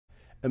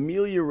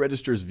Amelia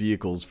registers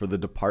vehicles for the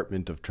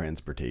Department of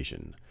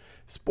Transportation.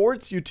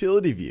 Sports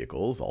utility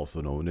vehicles, also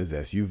known as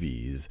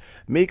SUVs,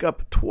 make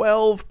up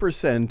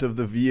 12% of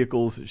the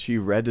vehicles she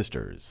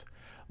registers.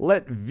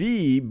 Let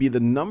V be the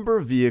number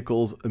of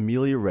vehicles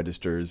Amelia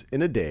registers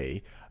in a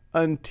day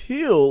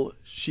until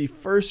she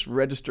first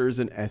registers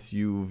an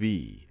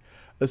SUV.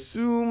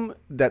 Assume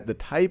that the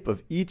type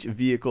of each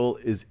vehicle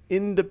is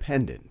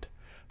independent.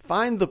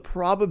 Find the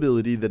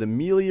probability that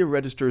Amelia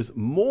registers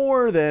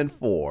more than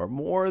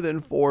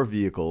four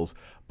vehicles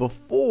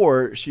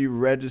before she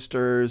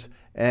registers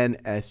an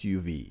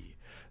SUV.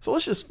 So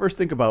let's just first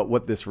think about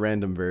what this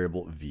random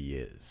variable V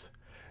is.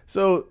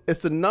 So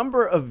it's the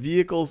number of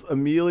vehicles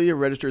Amelia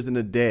registers in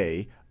a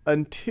day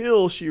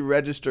until she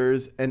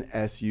registers an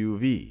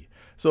SUV.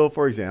 So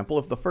for example,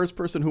 if the first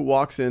person who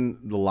walks in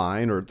the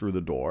line or through the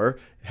door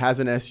has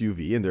an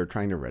SUV and they're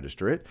trying to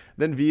register it,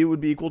 then V would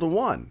be equal to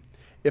 1.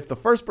 If the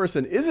first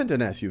person isn't an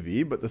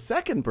SUV, but the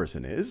second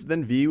person is,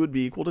 then V would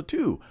be equal to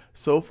 2,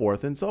 so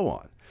forth and so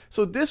on.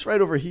 So this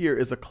right over here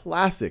is a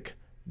classic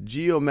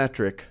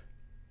geometric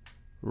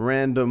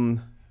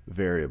random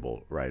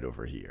variable right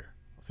over here.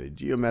 I'll say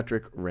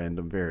geometric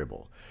random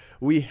variable.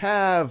 We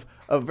have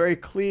a very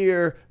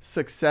clear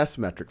success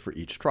metric for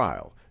each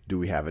trial. Do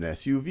we have an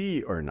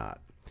SUV or not?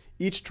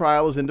 Each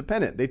trial is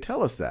independent. They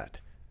tell us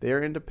that. They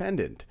are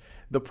independent.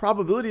 The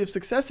probability of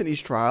success in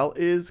each trial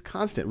is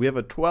constant. We have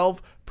a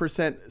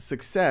 12%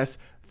 success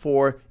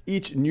for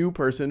each new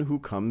person who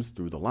comes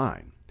through the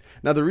line.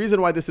 Now, the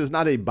reason why this is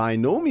not a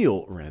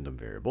binomial random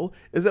variable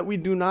is that we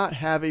do not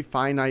have a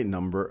finite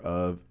number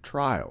of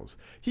trials.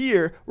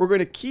 Here, we're going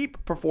to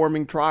keep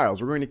performing trials.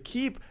 We're going to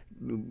keep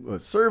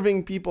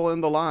serving people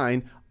in the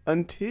line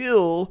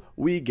until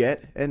we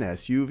get an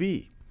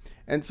SUV.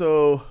 And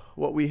so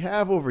what we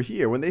have over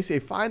here, when they say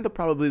find the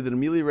probability that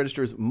Amelia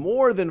registers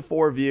more than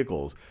 4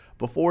 vehicles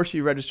before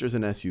she registers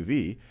an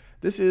SUV,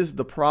 this is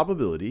the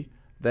probability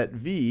that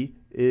V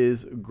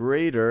is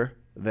greater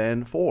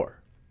than 4.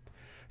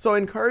 So I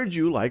encourage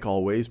you, like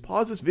always,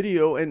 pause this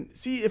video and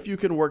see if you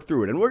can work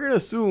through it. And we're going to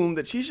assume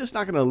that she's just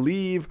not going to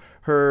leave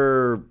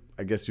her,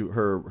 I guess,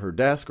 her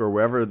desk or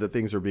wherever the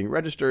things are being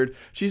registered.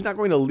 She's not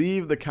going to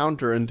leave the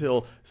counter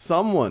until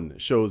someone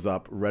shows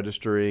up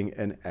registering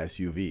an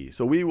SUV.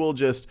 So we will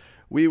just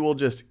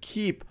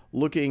keep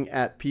looking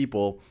at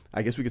people,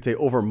 I guess we could say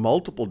over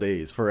multiple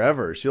days,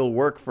 forever. She'll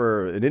work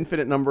for an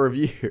infinite number of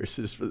years,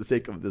 just for the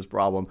sake of this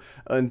problem,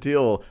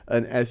 until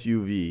an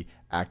SUV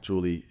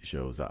actually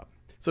shows up.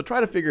 So try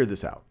to figure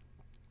this out.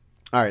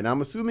 All right, now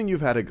I'm assuming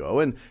you've had a go,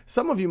 and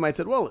some of you might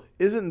say, well,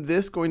 isn't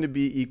this going to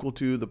be equal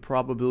to the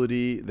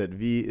probability that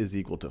V is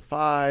equal to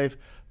 5,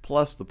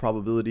 plus the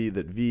probability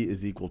that V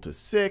is equal to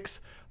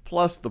 6,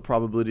 plus the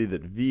probability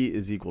that V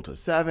is equal to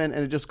 7,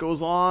 and it just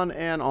goes on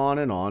and on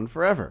and on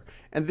forever.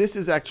 And this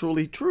is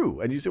actually true.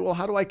 And you say, well,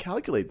 how do I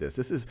calculate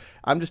this?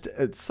 I'm just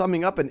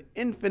summing up an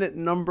infinite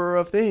number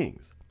of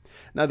things.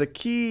 Now, the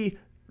key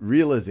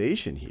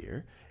realization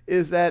here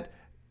is that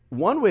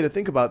one way to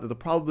think about the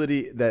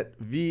probability that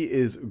V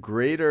is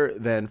greater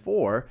than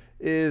 4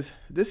 is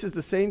this is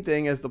the same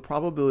thing as the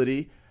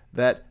probability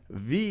that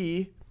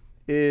V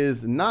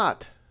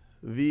not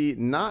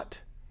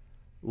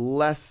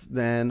less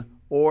than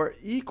or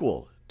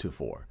equal to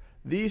 4.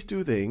 These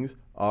two things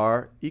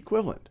are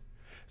equivalent.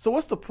 So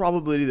what's the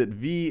probability that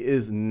V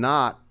is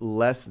not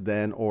less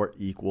than or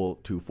equal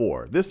to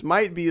 4? This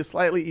might be a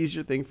slightly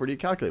easier thing for you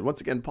to calculate.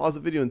 Once again, pause the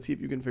video and see if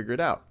you can figure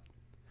it out.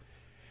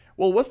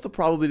 Well, what's the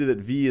probability that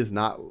V is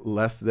not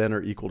less than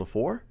or equal to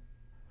 4?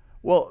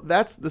 Well,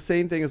 that's the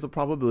same thing as the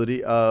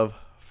probability of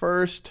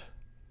first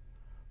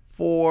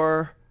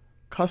 4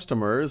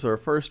 customers, or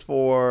first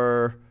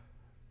 4,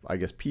 I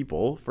guess,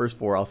 people. First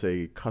 4, I'll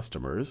say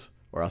customers,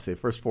 or I'll say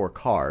first 4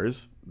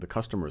 cars, the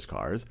customers'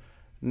 cars,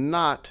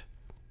 not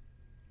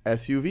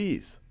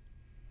SUVs.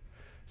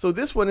 So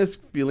this one is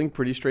feeling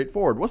pretty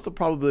straightforward. What's the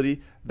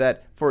probability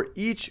that for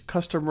each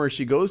customer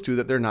she goes to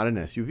that they're not an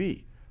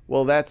SUV?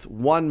 Well, that's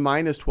 1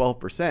 minus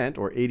 12%,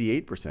 or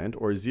 88%,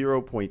 or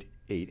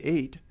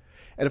 0.88.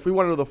 And if we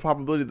want to know the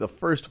probability that the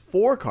first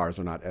 4 cars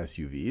are not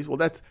SUVs, well,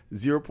 that's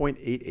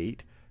 0.88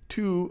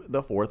 to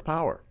the 4th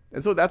power.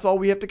 And so that's all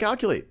we have to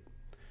calculate.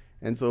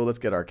 And so let's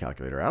get our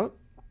calculator out.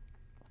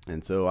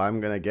 And so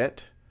I'm going to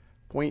get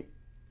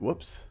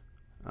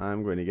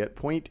I'm going to get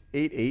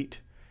 0.88,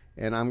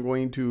 and I'm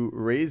going to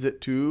raise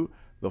it to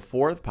the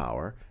 4th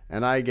power,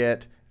 and I'm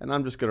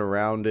just going to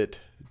round it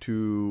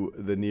to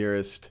the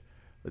nearest.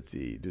 Let's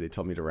see, do they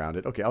tell me to round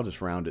it? Okay, I'll just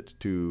round it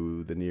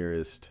to the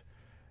nearest,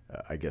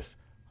 I guess,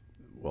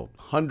 well,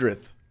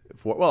 100th.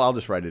 Well, I'll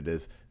just write it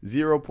as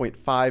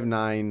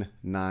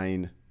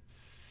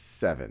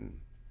 0.5997.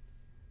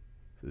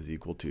 This is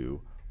equal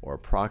to, or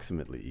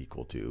approximately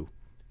equal to,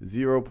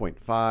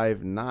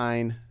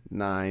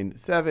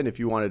 0.5997. If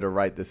you wanted to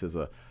write this as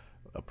a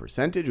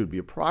percentage, it would be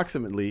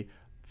approximately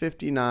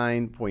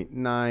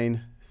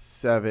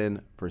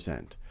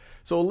 59.97%.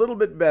 So a little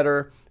bit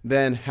better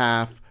than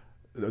half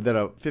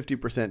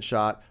 50%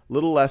 shot,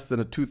 little less than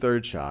a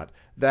 2/3 shot,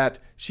 that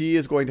she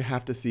is going to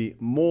have to see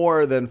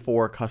more than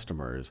 4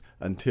 customers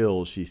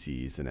until she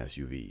sees an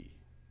SUV.